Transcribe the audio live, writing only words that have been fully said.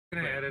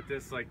Gonna edit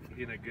this like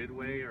in a good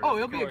way, or oh,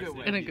 it'll be a good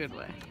way. In a good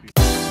way.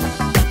 I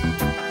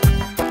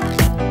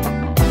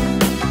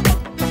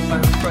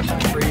have a question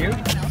for you.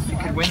 You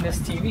could win this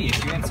TV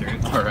if you answer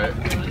it. All right.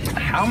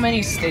 How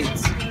many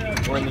states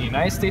were in the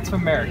United States of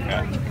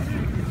America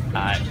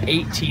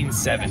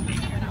 1870?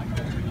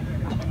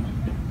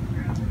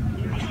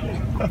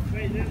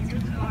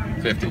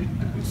 50.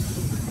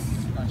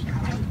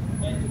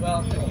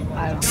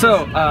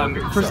 So,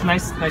 first,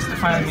 nice to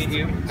finally meet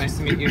you. Nice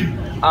to meet you.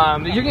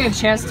 You're getting a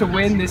chance to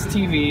win this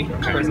TV.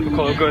 President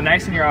McCulloh, go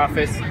nice in your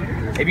office.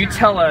 If you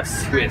tell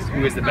us who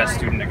is the best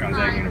student at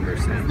Gonzaga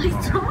University.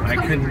 I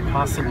couldn't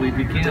possibly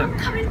begin.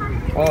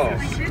 Oh.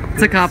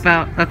 It's a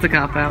cop-out. That's a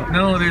cop-out.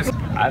 No, there's.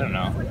 I don't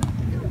know.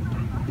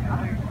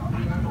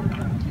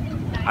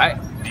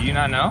 Do you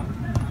not know?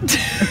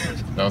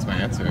 That was my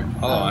answer.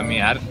 Oh, I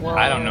mean, I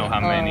don't know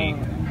how many.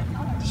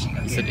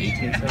 I said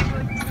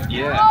 1870.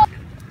 Yeah.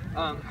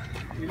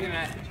 You're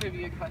gonna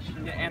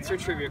answer a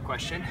trivia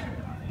question.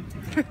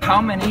 How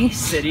many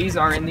cities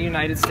are in the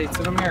United States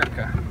of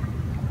America?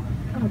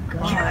 Oh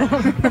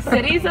God.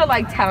 Cities are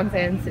like towns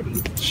and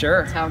cities.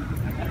 Sure.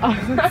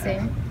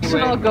 Same.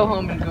 Should all go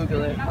home and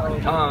Google it.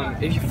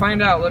 If you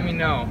find out, let me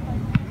know.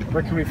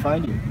 Where can we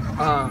find you?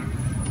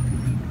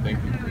 Thank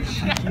you.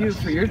 Thank you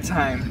for your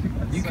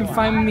time. You can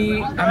find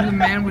me. I'm the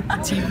man with the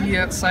TV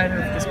outside of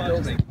this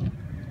building.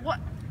 What?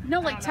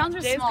 No, like towns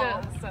are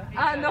small.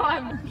 No,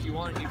 I'm. If you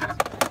want, you can.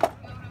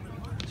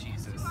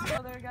 Jesus.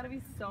 Oh, there gotta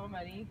be so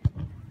many.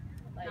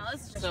 Like, No,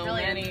 that's just So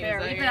really many, unfair.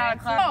 is that We've your been out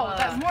of class. Oh,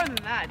 that's more than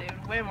that,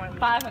 dude. Way more than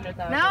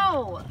 500,000.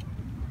 No.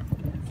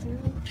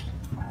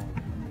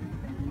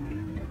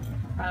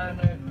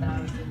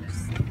 500,000.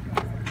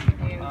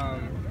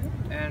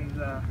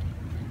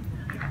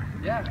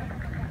 Yeah.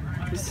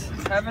 Just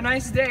have a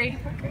nice day.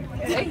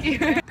 Thank you.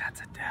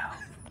 That's Adele.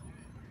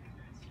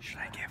 Should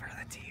I give her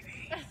the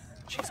TV?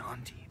 She's on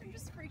TV.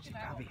 She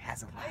probably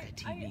has a lot of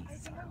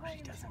TVs, so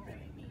she doesn't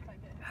really need it.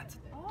 That's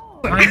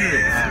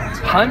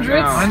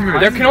Hundreds? Hundreds.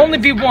 There can only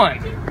be one.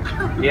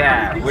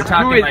 Yeah, we're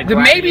talking like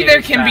maybe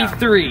there can be style.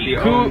 three.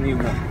 The only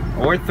one.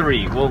 Or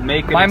three. We'll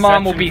make an My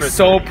mom will exception be for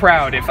so three.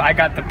 proud if I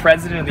got the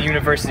president of the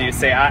university to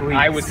say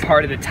I was Please.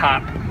 part of the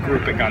top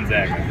group at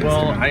Gonzaga.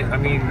 Well, I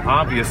mean,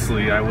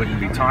 obviously, I wouldn't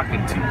be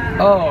talking to you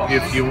Oh.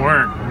 if you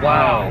weren't.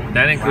 Wow.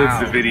 That includes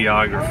Wow. the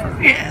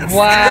videographer. Yes.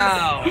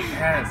 Wow.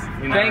 Yes.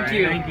 Thank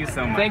you. Thank you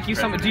so much. Thank you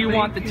so much. Do you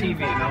want the TV?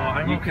 No,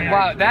 I'm okay.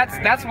 Wow,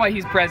 that's why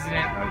he's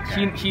president.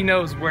 Okay. He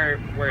knows where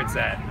it's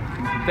at.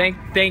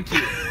 Thank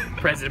you,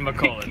 President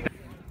McCulloh.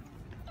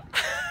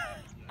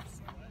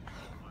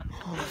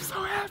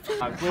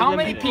 How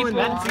many people?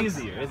 That's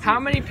easier. How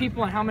many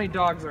people and how many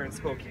dogs are in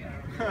Spokane?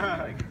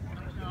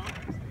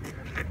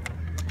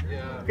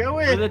 Go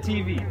For the with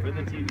TV. For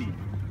the TV.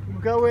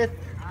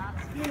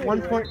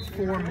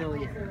 1.4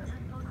 million.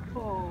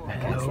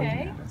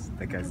 Okay.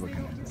 That guy's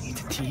looking at us. Need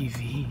a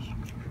TV.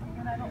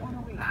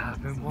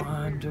 I've been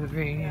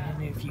wondering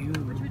if you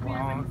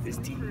want this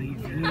TV.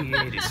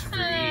 It is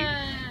free.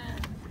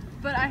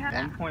 But I have.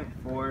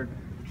 1.4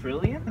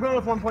 trillion? I'm going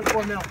with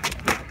 1.4 mil.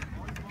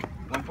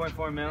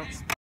 1.4 mil?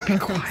 Be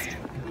quiet.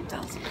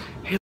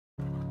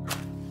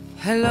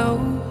 Hello.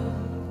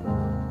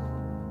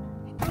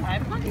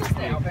 I'm not gonna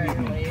stay out very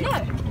late.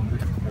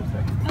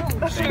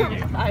 Oh, sure.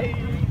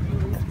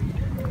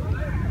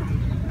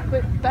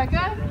 Wait,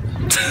 Becca?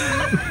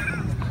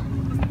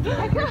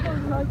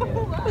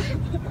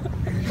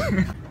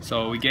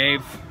 So we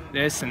gave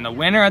this, and the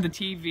winner of the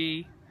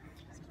TV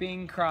is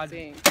Bing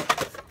Crosby.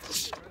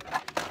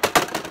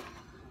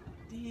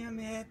 Damn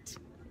it.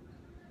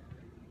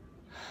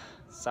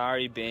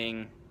 Sorry,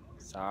 Bing.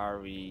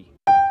 Sorry.